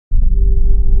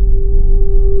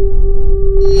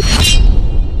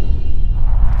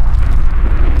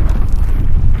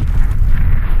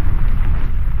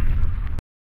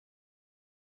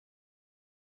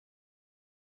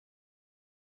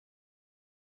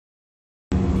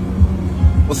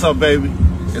What's up, baby?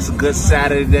 It's a good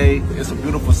Saturday. It's a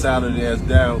beautiful Saturday as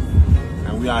down,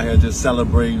 and we out here just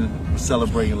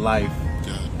celebrating life.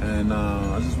 And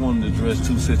I just wanted to address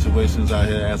two situations out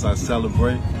here as I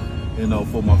celebrate. You know,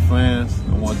 for my fans,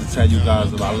 I wanted to tell you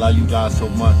guys that I love you guys so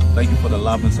much. Thank you for the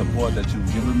love and support that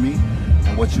you've given me,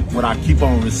 and what I keep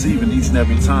on receiving each and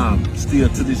every time. Still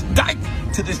to this day.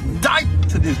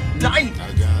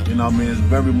 You know what I mean? It's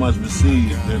very much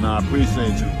received, and I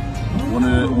appreciate you. One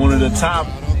of the top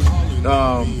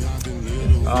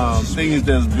things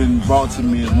that's been brought to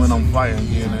me is when I'm fighting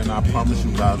again, and I promise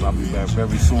you guys I'll be back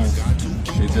very soon.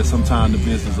 It's just sometimes the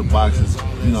business of boxing,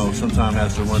 you know, sometimes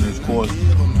has to run its course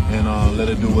and let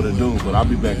it do what it do. But I'll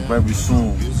be back very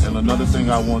soon. And another thing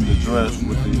I wanted to address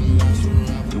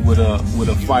with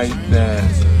a fight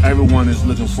that everyone is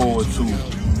looking forward to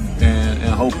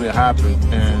and hope it happens.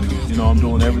 And you know, I'm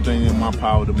doing everything in my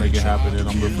power to make it happen, and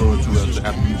I'm referring to it as the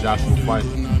Anthony Joshua fight.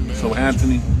 So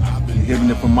Anthony, you're hearing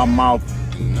it from my mouth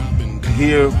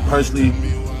here personally,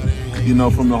 you know,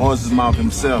 from the horse's mouth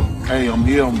himself. Hey, I'm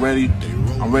here, I'm ready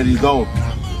to go.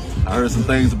 I heard some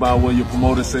things about what your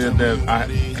promoter said that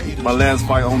my last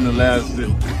fight only lasted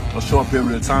a short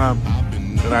period of time,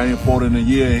 that I ain't fought in a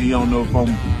year, and he don't know if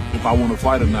I want to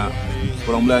fight or not.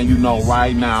 But I'm letting you know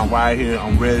right now, right here,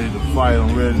 I'm ready to fight.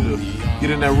 I'm ready to get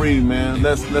in that ring, man.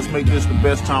 Let's make this the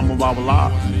best time of our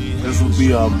lives. This would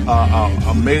be a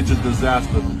major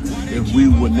disaster if we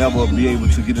would never be able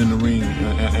to get in the ring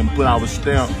and put our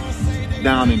stamp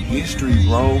down in history,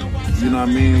 bro. You know what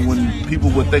I mean? When people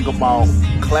would think about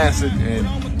classic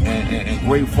and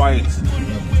great fights,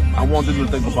 I want them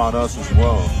to think about us as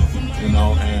well, you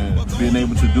know, and being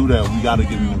able to do that, we got to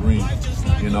get in the ring,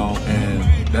 you know,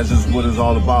 and that's just what it's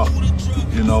all about.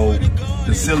 You know,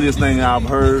 the silliest thing I've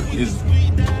heard is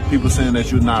people saying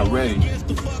that you're not ready,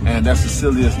 and that's the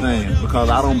silliest thing, because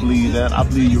I don't believe that. I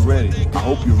believe you're ready. I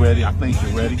hope you're ready. I think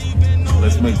you're ready. So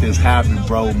let's make this happen,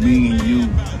 bro. Me and you,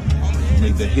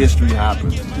 make the history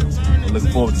happen. I'm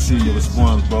looking forward to seeing your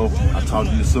response, bro. I'll talk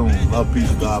to you soon. Love,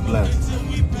 peace, God bless.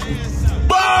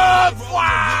 Bud,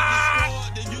 wow!